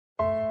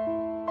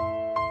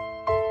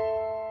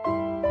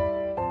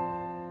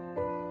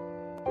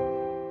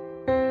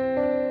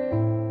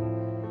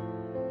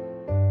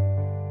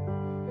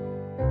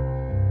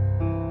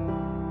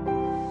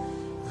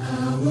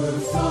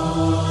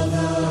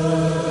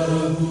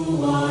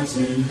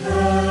in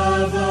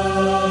heaven,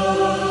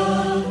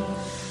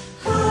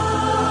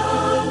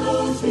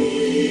 hallowed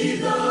be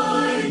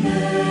thy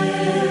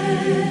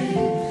name.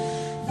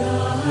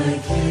 Thy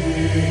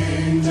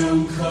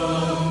kingdom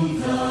come,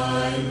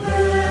 thy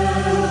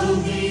will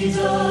be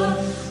done,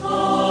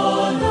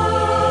 on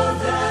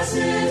earth as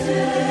it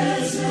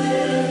is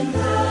in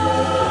heaven.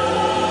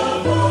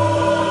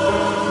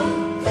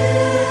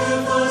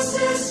 Give us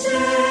this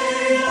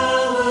day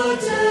our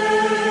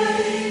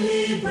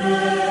daily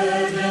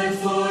bread, and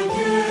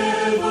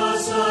forgive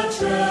us our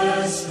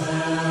trespasses,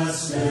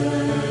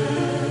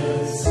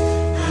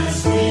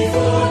 as we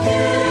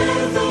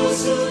forgive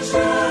those who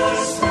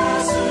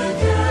trespass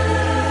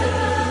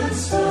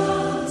against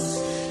us.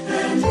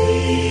 And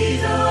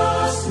lead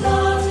us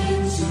not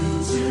into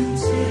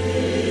temptation,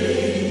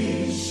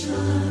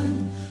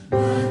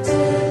 but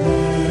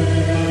deliver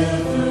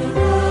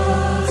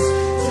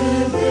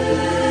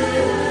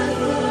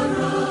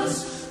us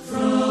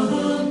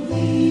from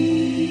evil.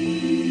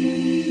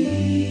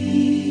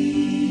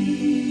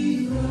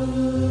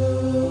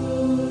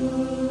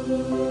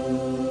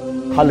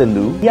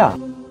 Hallelujah.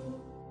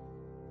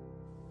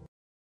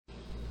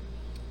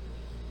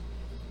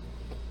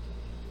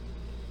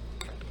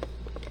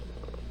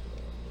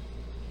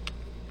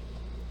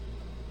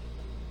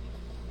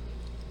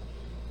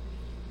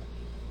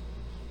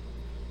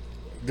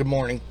 Good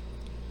morning.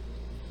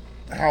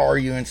 How are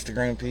you,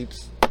 Instagram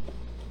peeps?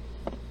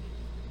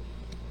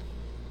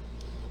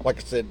 Like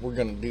I said, we're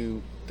going to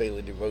do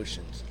daily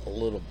devotions a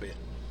little bit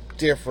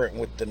different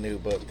with the new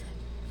book.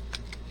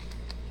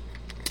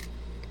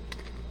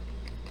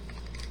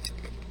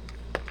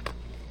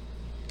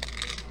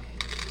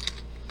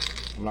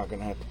 I'm not going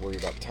to have to worry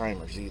about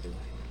timers either.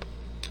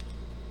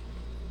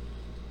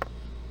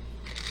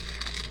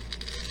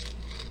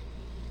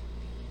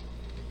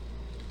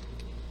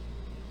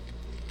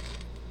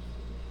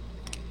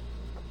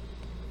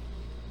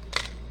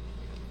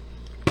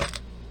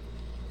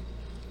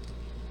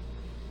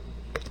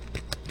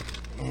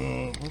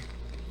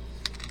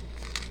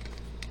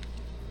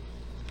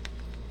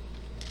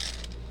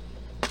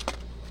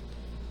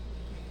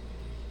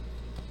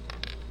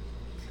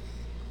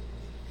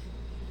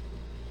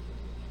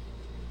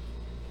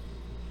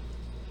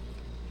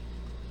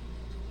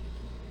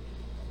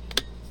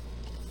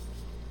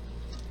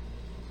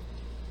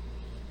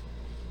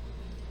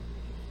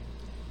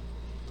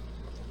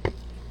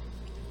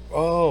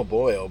 Oh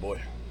boy, oh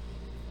boy.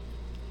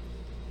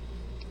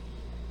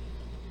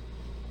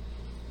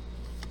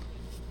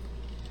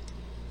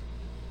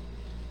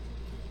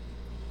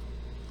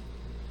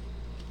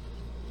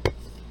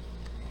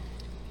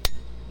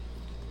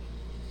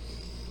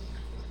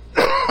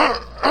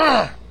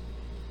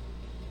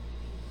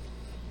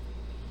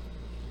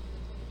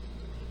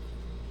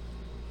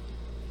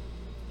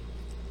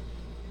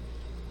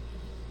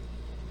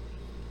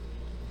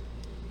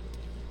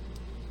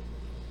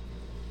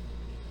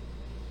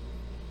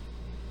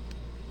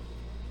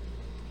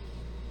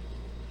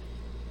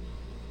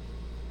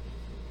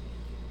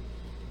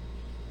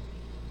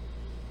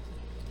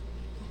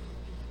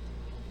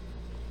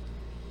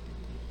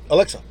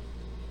 Alexa,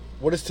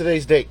 what is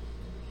today's date?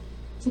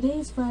 Today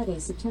is Friday,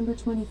 September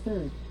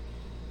 23rd.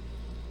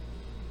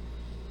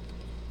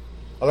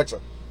 Alexa,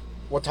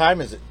 what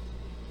time is it?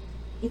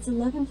 It's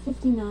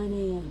 11:59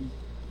 a.m.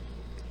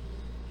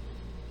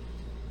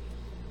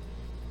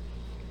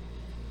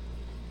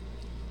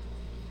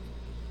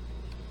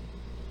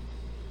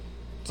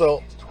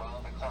 So,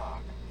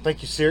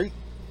 thank you, Siri.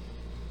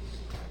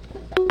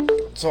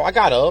 So I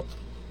got up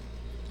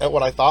at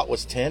what I thought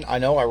was 10. I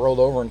know I rolled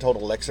over and told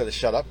Alexa to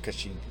shut up because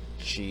she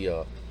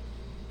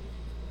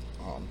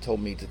told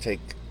me to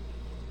take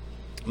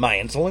my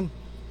insulin.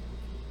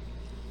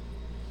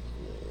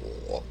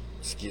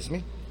 Excuse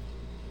me.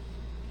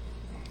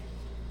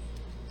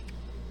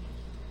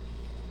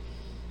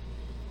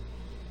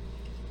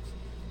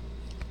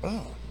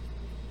 Oh.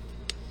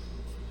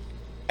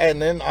 And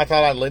then I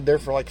thought I lived there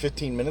for like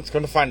 15 minutes.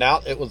 Going to find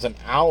out it was an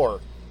hour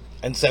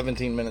and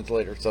 17 minutes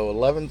later. So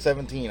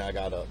 11:17 I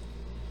got up.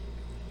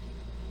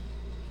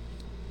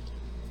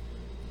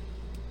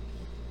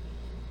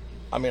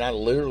 I mean, I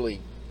literally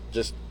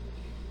just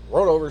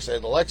rolled over,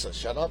 said, Alexa,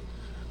 shut up.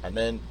 And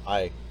then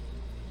I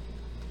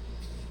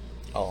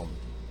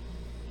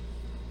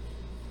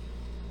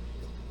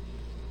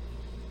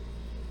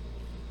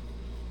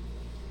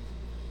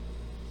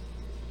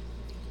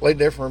laid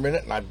there for a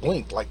minute, and I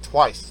blinked like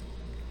twice.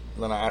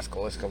 And then I asked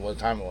Alexa what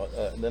time it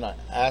was. Then I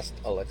asked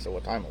Alexa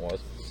what time it was,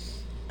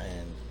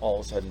 and all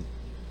of a sudden,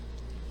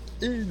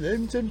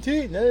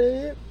 11:17.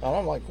 And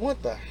I'm like,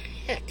 what the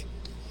heck?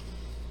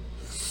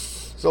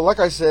 So, like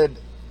I said,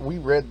 we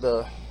read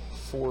the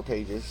 4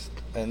 pages,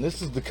 and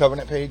this is the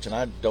covenant page, and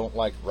I don't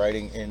like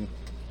writing in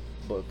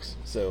books,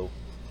 so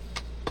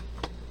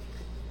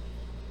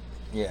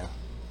yeah.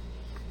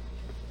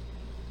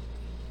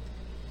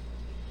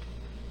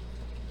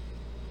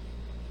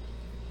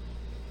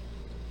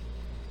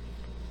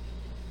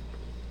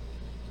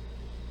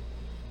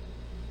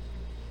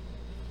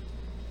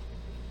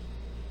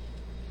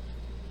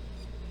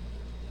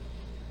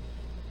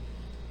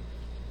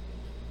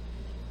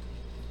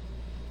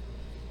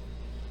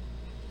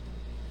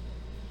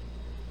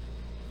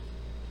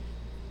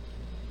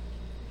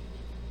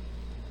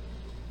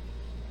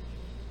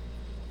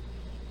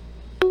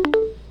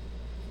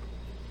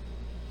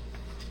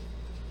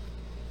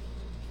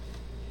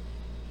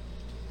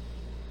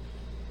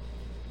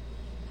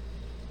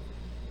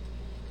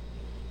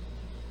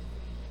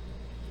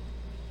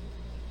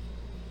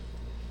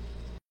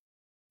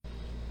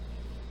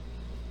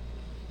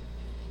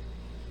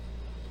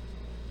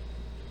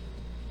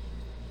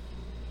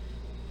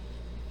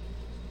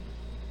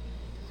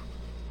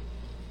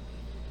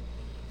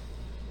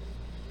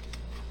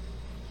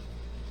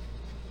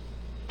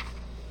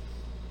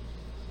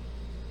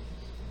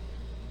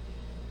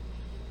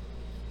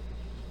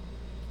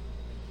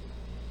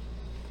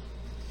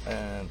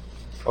 And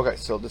okay,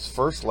 so this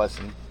first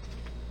lesson,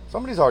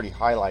 somebody's already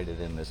highlighted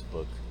in this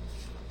book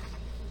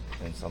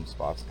in some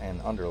spots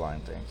and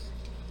underlined things.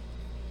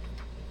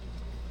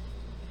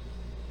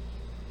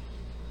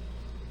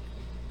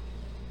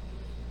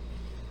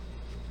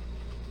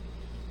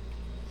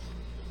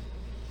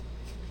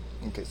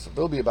 Okay, so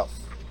there'll be about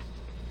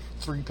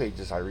 3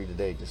 pages I read a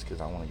day just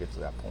because I want to get to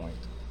that point.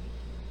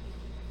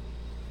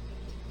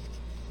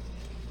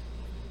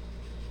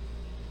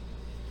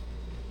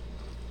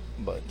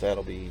 But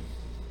that'll be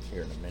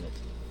here in a minute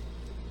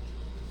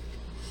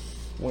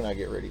when I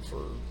get ready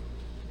for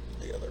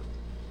the other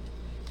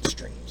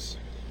streams.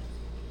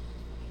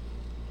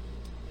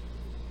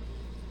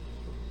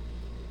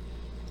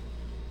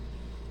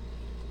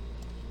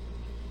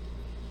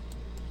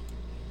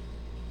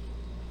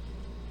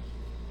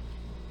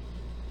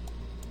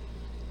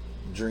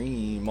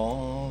 Dream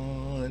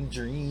on,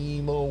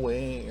 dream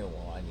away.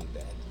 Well, I need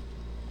that.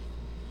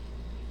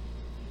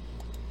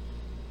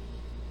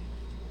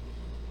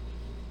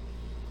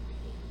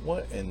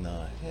 What in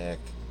the heck?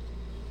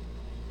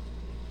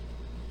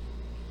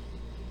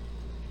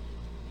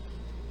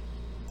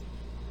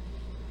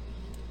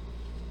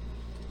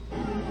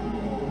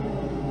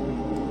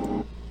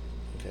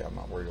 Okay, I'm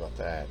not worried about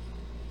that.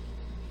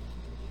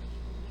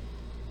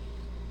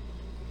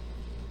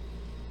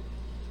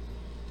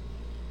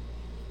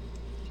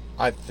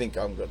 I think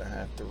I'm going to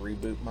have to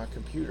reboot my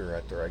computer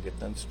after I get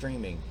done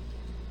streaming.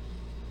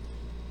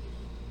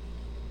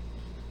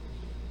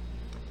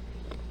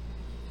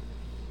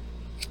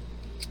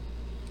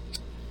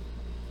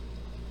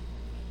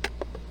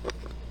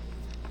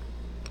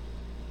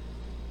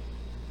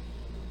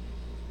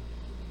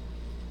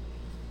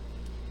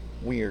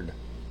 Weird.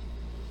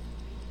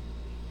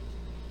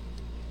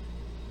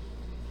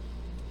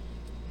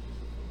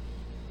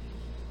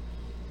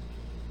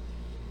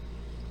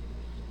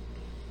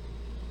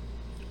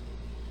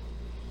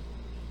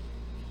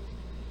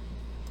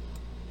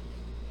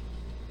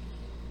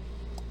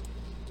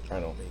 I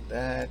don't need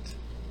that.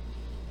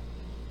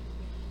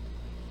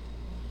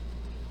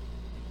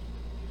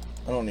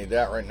 I don't need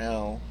that right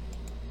now.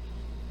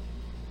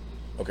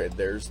 Okay,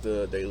 there's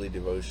the daily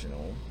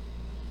devotional.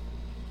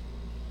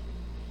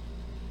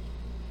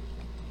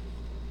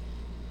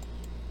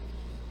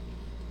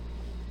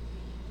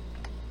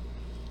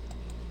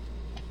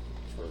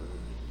 For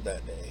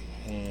that day.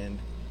 And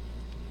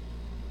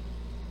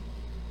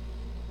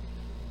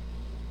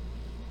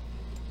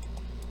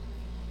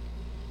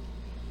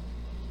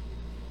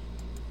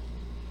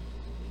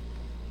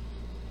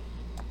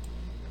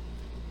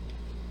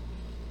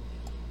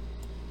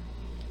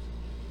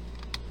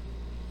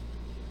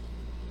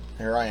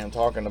here I am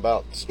talking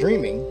about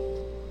streaming,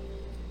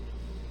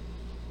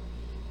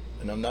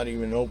 and I'm not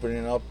even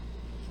opening up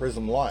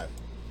Prism Live.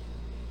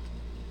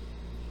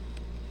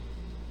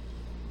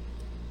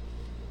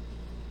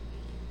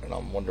 And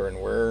I'm wondering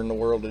where in the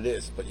world it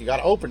is, but you got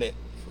to open it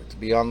for it to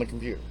be on the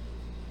computer.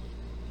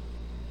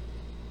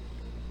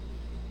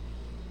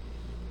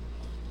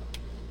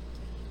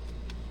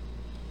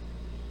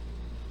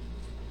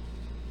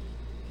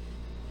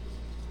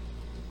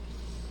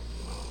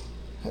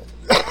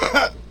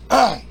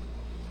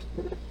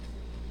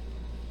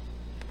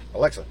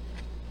 Alexa,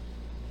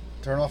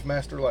 turn off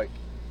master light.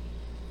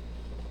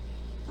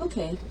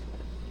 Okay.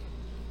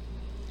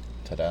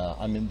 Ta-da,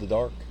 I'm in the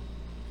dark.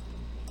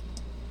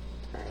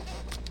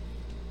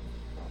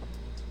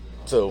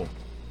 So,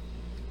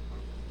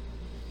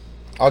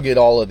 I'll get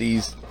all of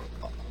these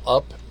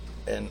up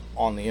and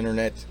on the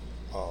internet,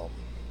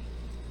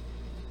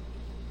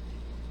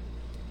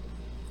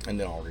 and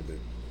then I'll reboot.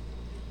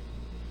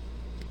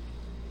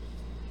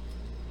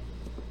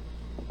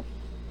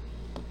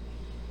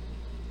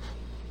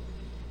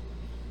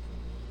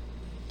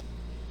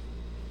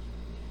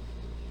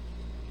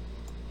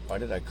 Why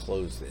did I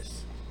close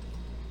this?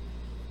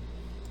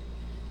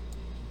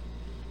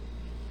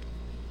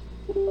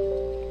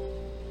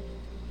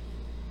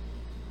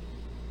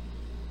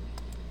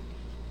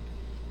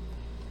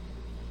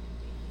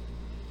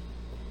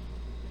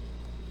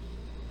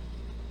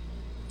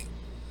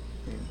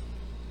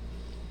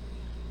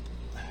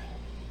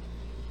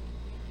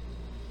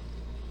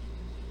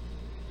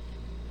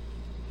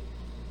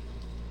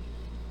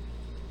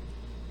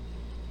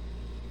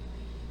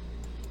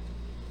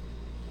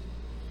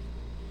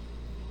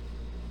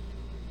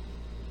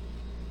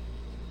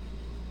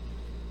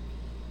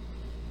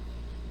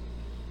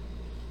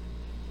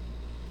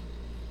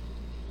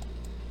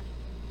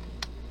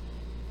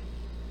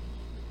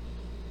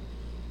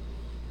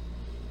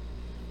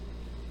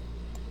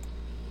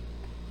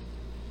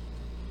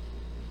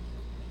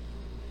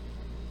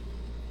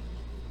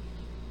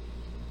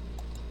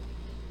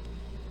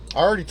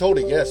 I already told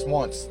it yes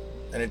once,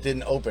 and it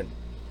didn't open.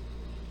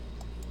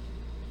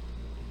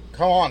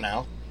 Come on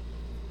now.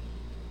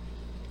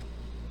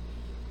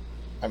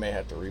 I may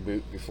have to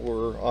reboot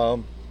before,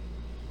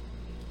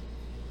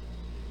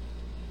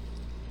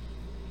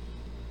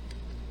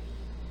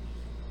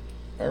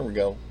 there we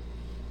go.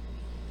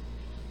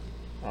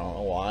 I don't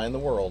know why in the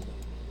world.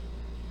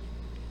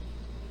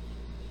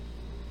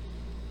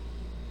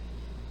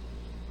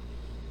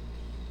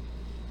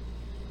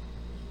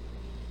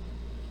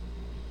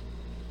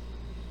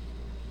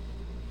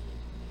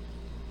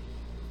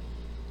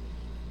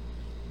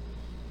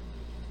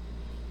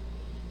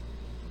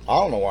 I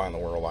don't know why in the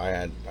world I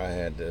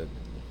had to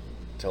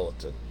tell it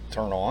to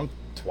turn on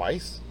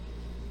twice.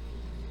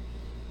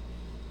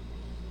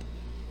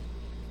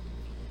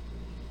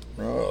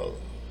 Oh.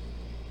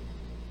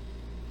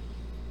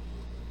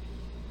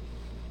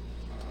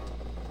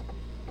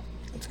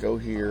 Let's go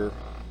here.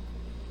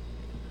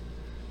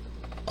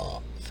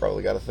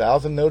 Probably got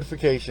 1,000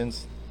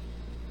 notifications.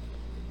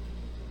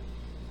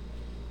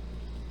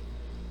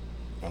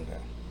 Okay.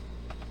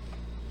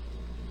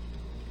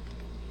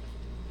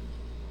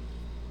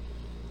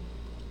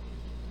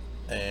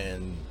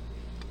 And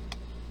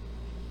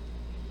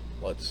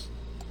let's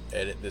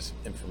edit this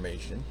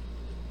information.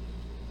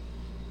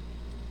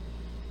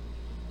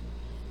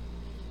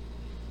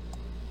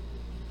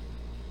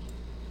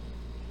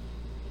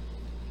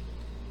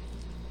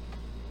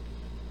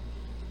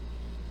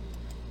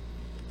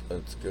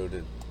 Let's go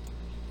to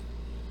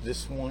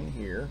this one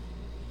here.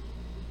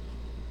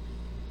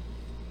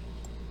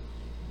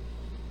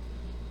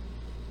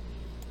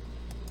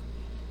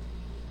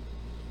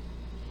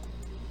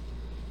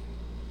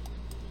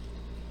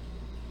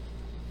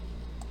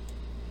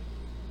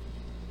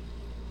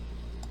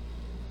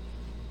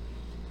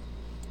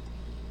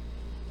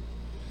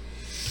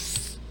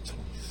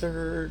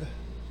 Third.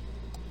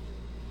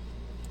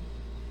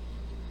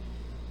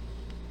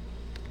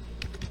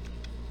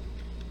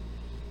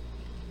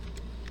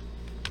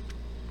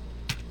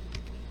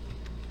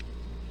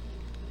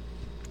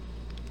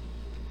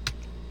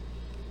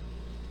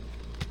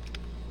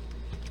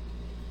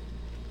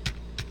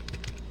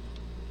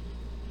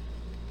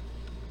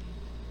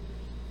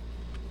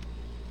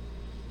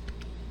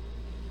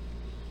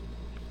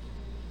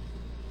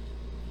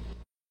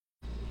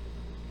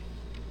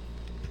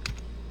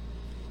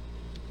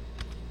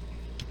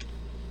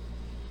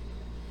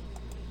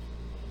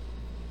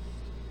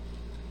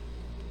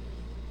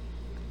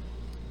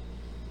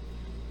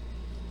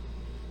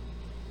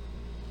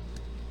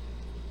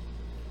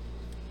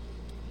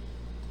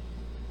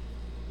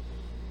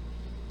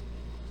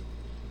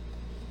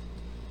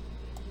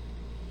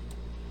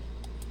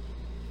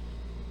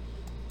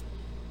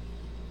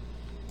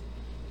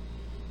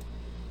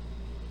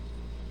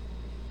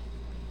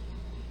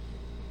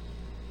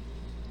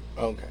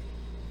 Okay.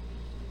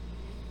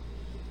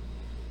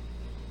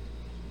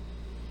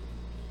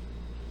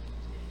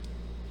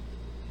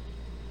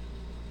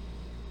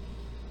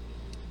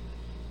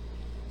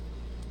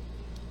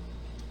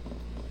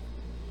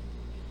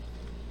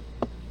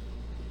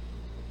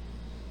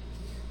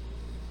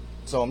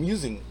 So I'm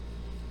using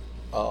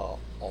all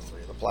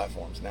three of the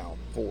platforms now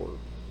for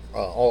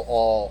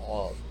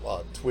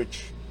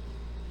Twitch,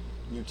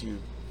 YouTube,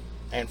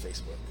 and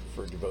Facebook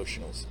for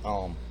devotionals.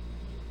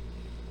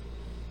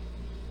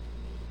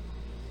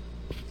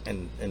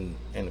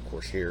 And of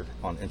course here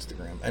on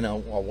Instagram. And I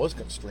was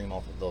going to stream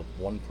off of the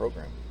one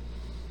program,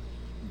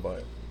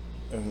 but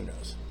who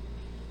knows?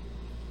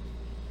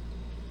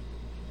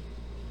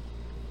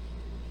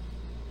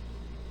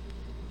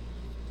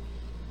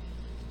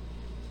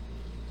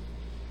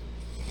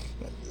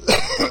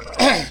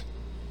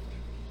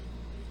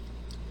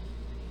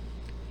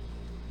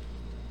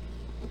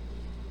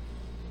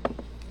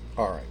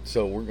 All right,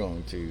 so we're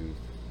going to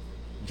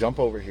jump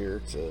over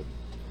here to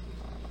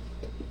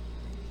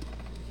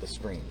the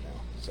screen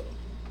now. So,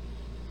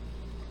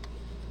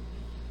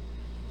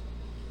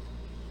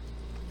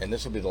 and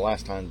this will be the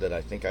last time that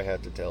I think I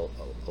have to tell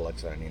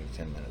Alexa I need a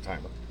 10-minute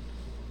timer.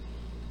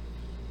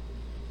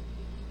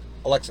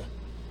 Alexa,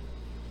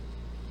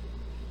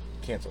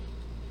 cancel.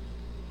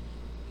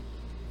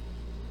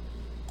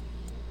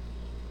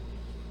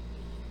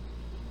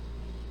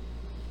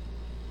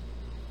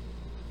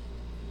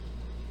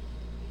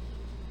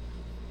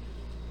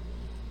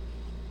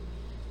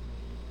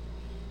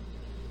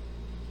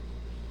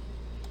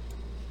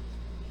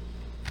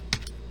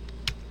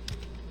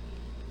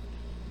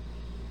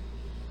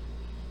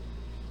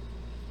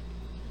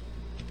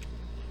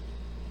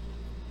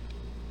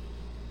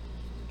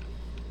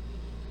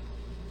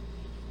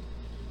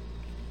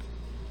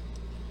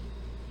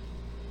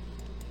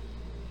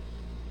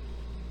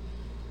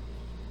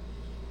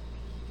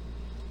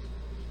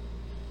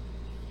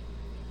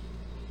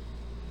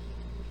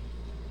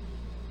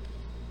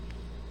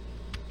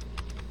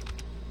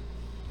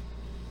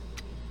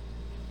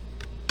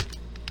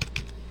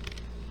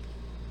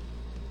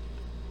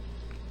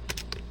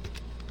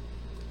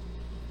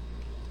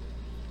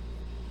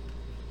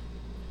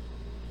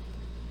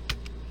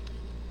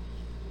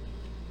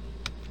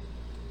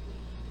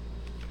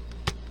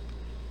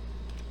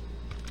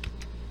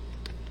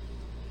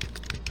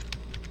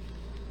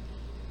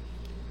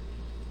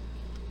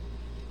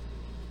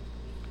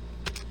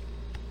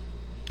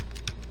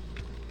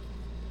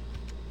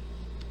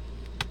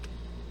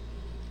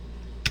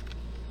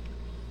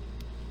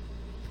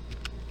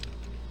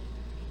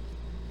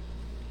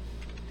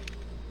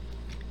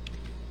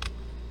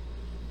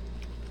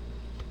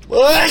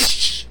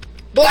 Bush!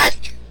 Bush!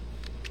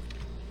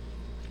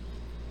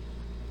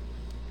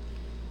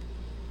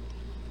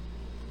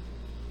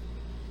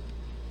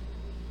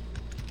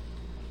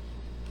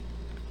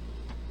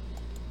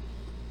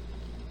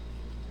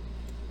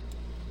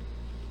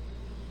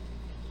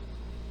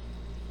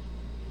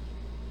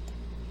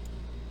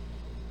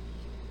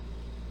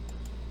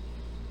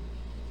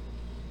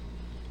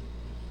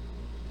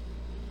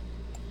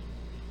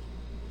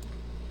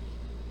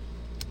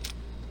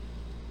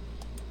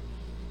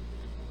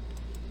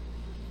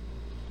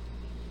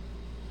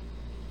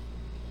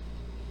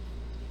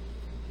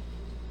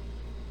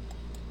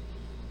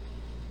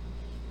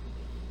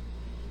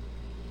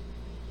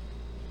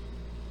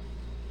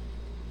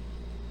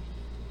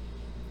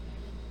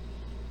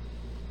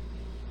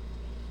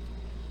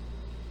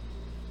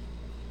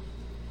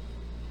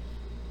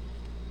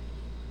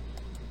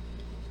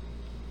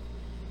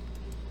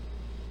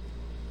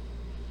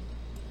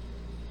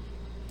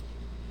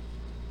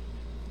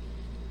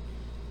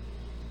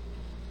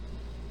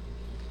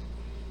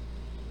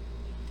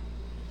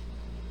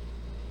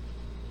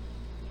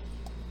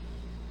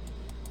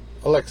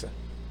 Alexa,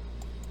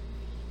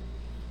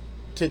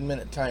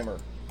 10-minute timer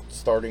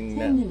starting 10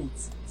 now.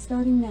 minutes,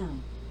 starting now.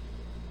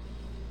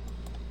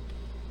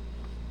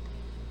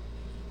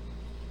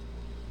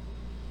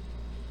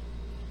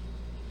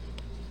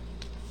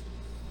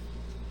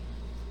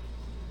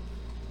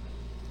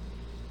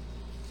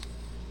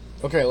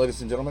 Okay,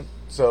 ladies and gentlemen,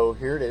 so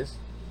here it is.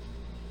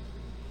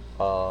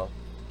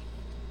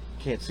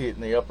 Can't see it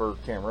in the upper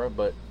camera,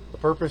 but The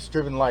Purpose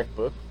Driven Life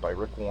book by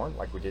Rick Warren,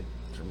 like we did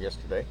from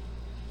yesterday.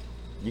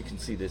 You can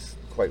see this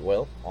quite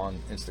well on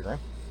Instagram.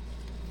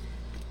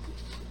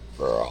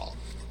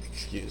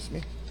 Excuse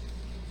me.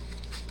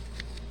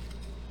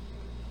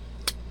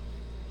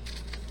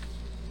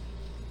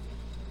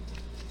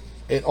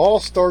 It all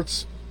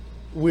starts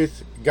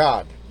with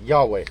God,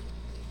 Yahweh.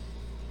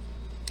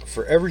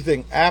 For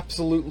everything,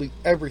 absolutely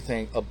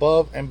everything,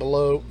 above and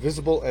below,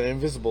 visible and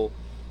invisible,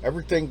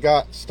 everything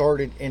got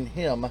started in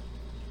Him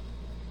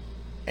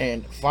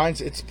and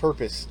finds its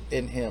purpose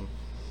in Him.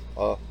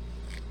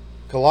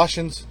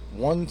 Colossians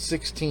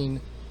 1:16,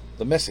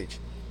 the Message.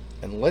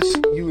 Unless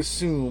you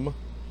assume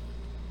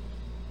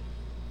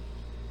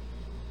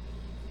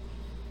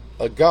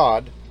a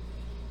God,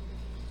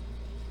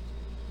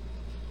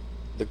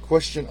 the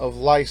question of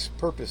life's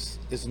purpose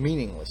is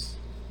meaningless.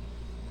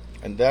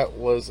 And that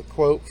was a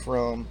quote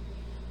from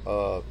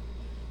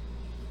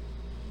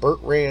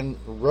Bertrand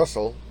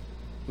Russell,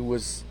 who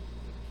was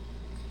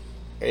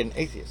an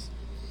atheist.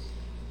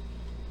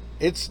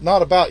 It's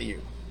not about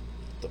you.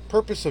 The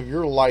purpose of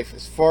your life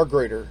is far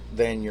greater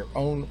than your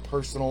own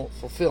personal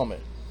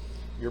fulfillment.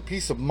 Your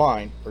peace of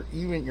mind, or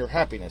even your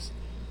happiness,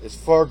 is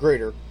far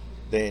greater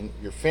than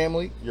your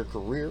family, your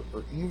career,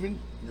 or even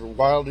your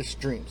wildest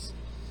dreams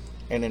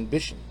and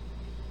ambition.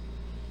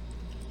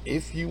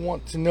 If you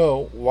want to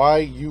know why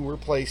you were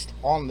placed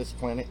on this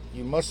planet,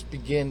 you must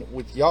begin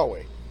with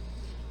Yahweh.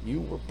 You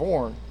were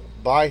born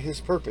by His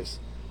purpose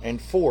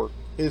and for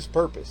His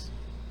purpose.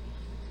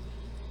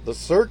 The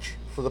search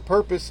for the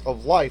purpose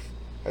of life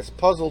has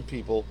puzzled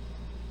people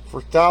for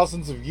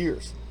thousands of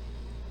years,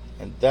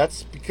 and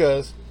that's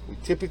because we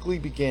typically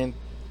begin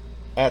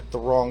at the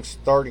wrong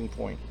starting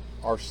point,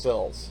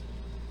 ourselves.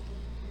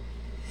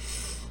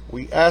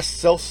 We ask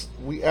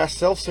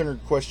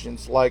self-centered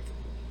questions like,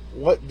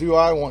 what do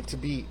I want to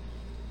be?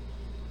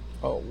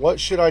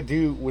 What should I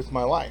do with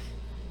my life?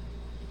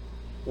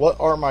 What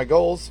are my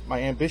goals,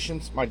 my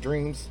ambitions, my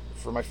dreams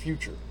for my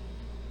future?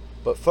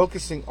 But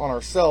focusing on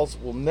ourselves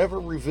will never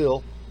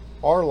reveal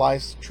our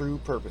life's true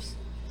purpose.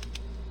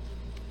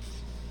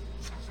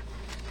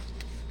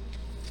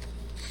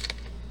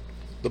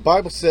 The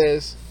Bible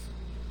says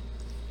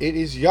it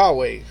is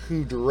Yahweh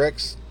who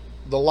directs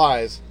the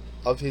lives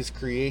of His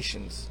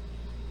creations.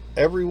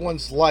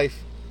 Everyone's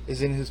life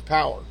is in His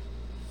power.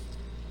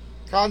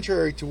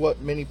 Contrary to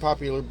what many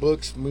popular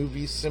books,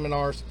 movies,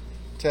 seminars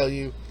tell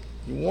you,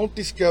 you won't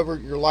discover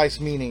your life's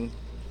meaning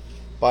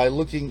by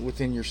looking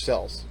within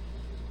yourselves.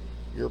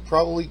 You've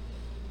probably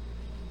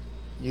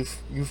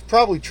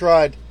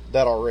tried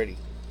that already.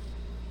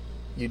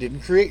 You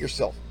didn't create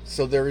yourself,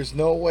 so there is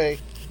no way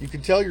you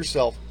can tell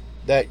yourself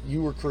that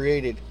you were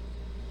created,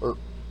 or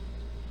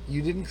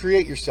you didn't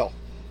create yourself.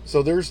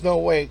 So there's no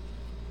way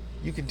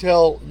you can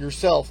tell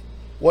yourself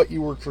what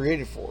you were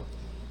created for.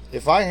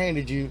 If I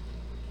handed you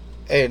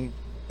an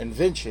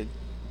invention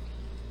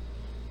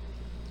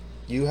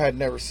you had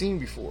never seen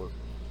before,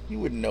 you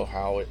wouldn't know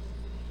how it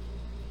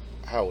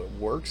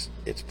works,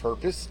 its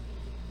purpose.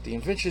 The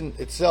invention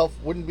itself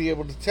wouldn't be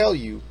able to tell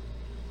you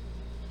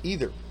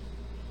either.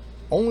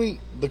 Only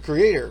the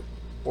creator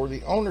or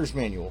the owner's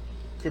manual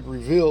could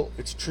reveal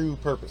its true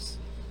purpose.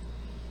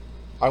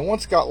 I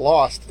once got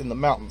lost in the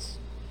mountains.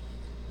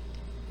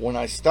 When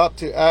I stopped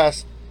to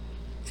ask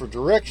for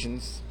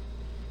directions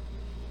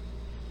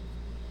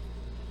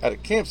at a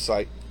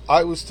campsite,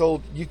 I was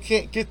told, you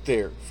can't get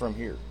there from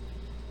here.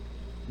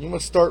 You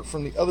must start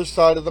from the other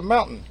side of the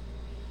mountain.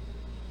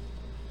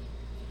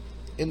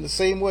 In the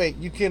same way,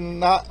 you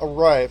cannot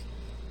arrive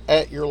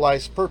at your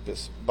life's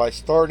purpose by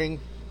starting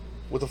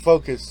with a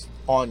focus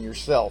on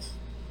yourself.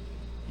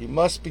 You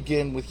must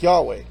begin with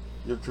Yahweh,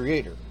 your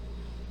Creator.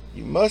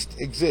 You must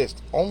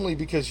exist only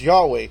because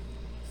Yahweh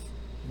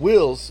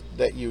wills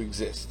that you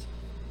exist.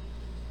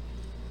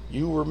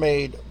 You were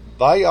made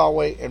by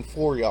Yahweh and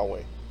for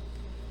Yahweh.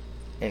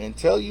 And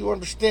until you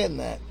understand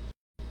that,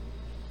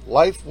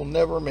 life will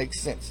never make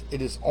sense.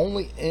 It is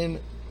only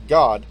in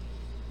God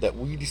that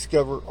we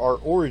discover our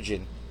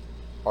origin,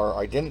 our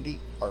identity,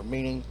 our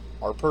meaning,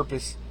 our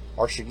purpose,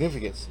 our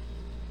significance,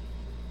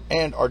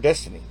 and our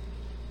destiny.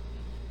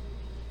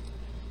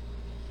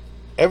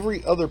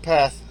 Every other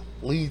path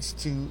leads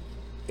to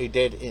a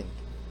dead end.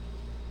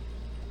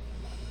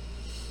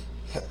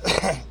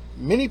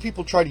 Many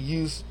people try to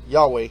use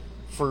Yahweh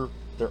for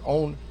their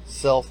own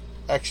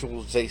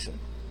self-actualization.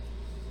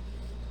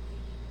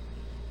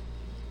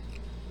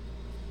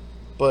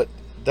 But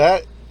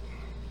that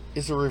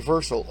is a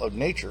reversal of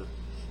nature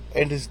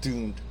and is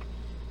doomed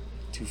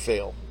to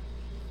fail.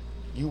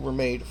 You were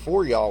made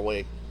for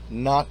Yahweh,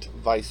 not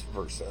vice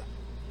versa.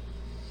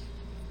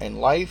 And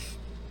life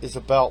is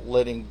about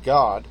letting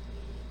God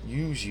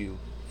use you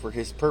for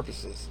His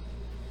purposes.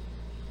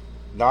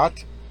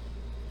 Not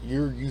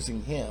you're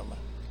using Him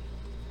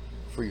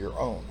for your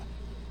own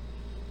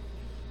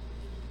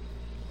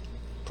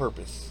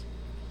purpose.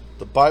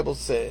 The Bible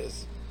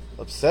says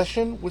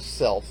obsession with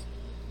self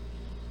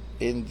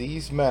in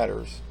these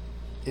matters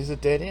is a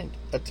dead end.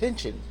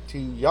 Attention to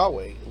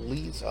Yahweh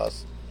leads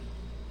us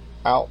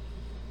out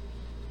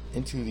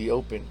into the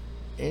open,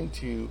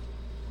 into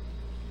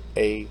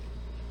a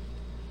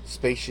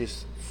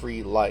spacious,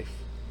 free life.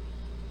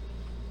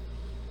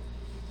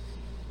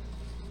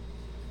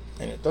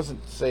 And it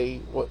doesn't say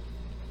what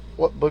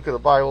book of the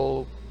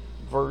Bible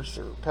verse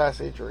or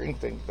passage or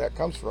anything that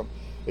comes from.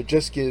 It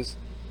just gives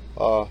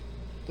the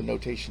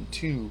notation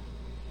to,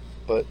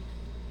 but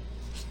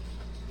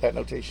that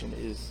notation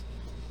is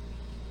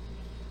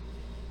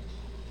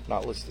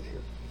not listed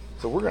here.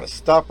 So we're going to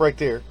stop right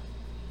there.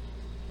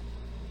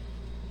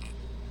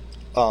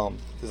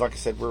 Because like I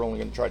said, we're only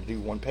going to try to do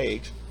one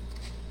page.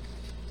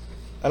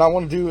 And I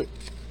want to do it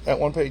at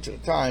one page at a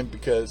time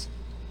because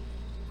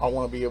I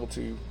want to be able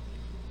to,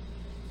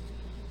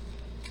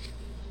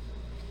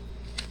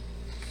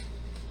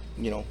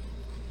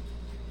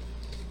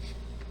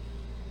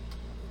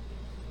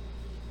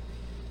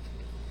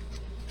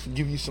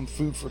 give you some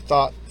food for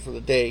thought for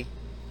the day.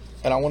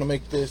 And I want to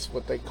make this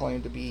what they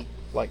claim to be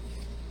like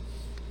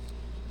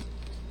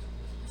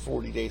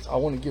 40 days. I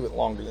want to give it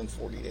longer than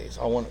 40 days.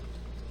 I want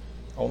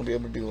to be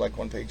able to do like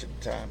one page at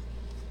a time.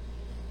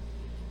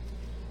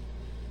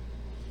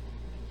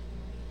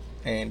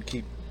 And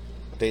keep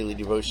daily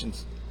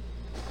devotions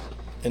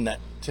in that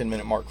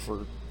 10-minute mark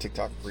for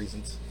TikTok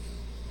reasons.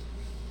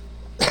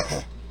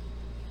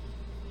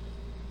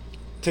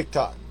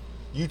 TikTok,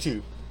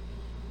 YouTube,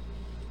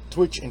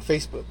 Twitch, and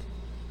Facebook.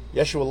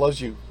 Yeshua loves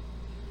you.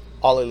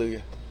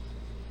 Hallelujah.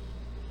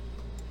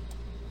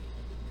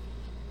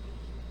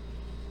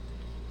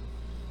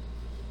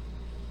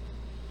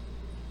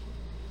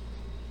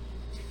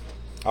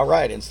 All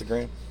right,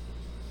 Instagram.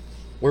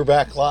 We're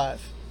back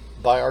live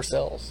by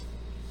ourselves.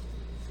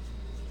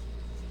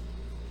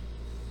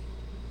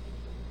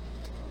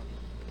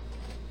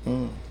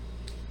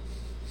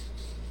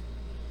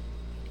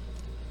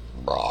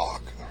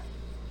 Rock.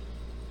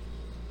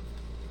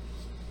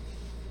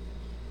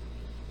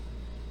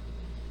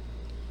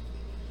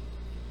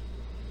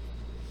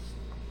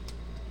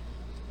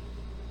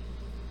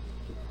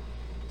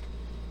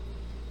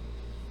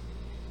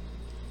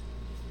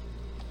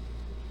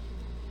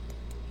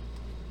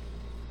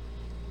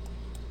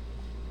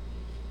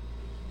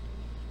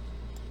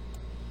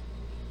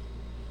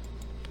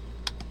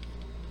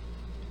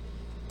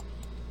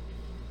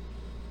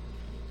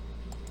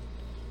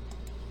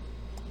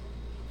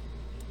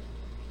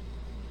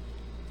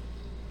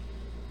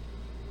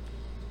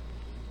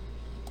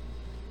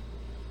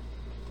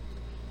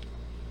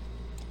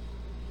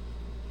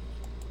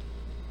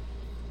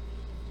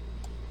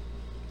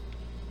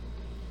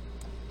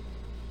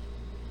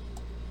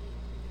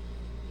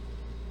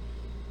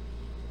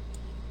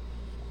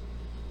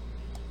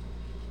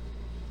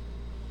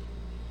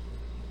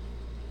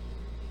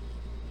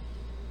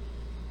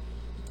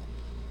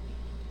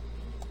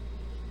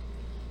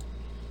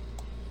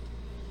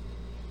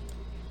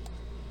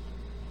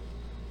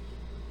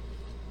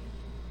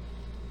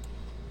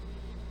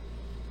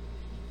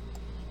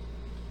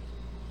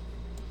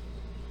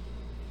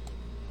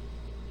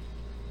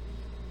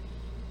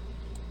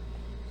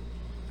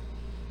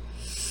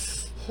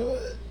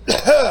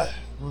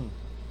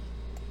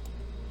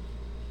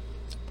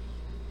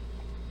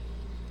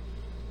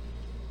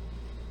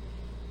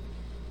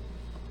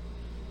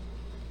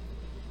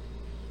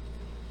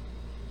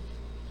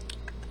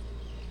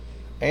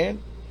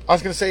 And I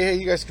was going to say, hey,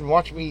 you guys can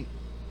watch me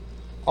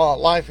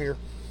live here,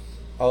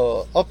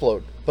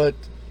 upload. But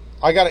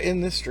I got to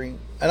end this stream,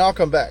 and I'll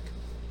come back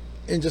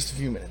in just a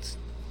few minutes.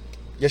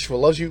 Yeshua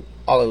loves you.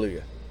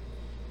 Hallelujah.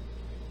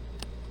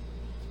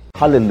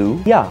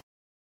 Hallelujah.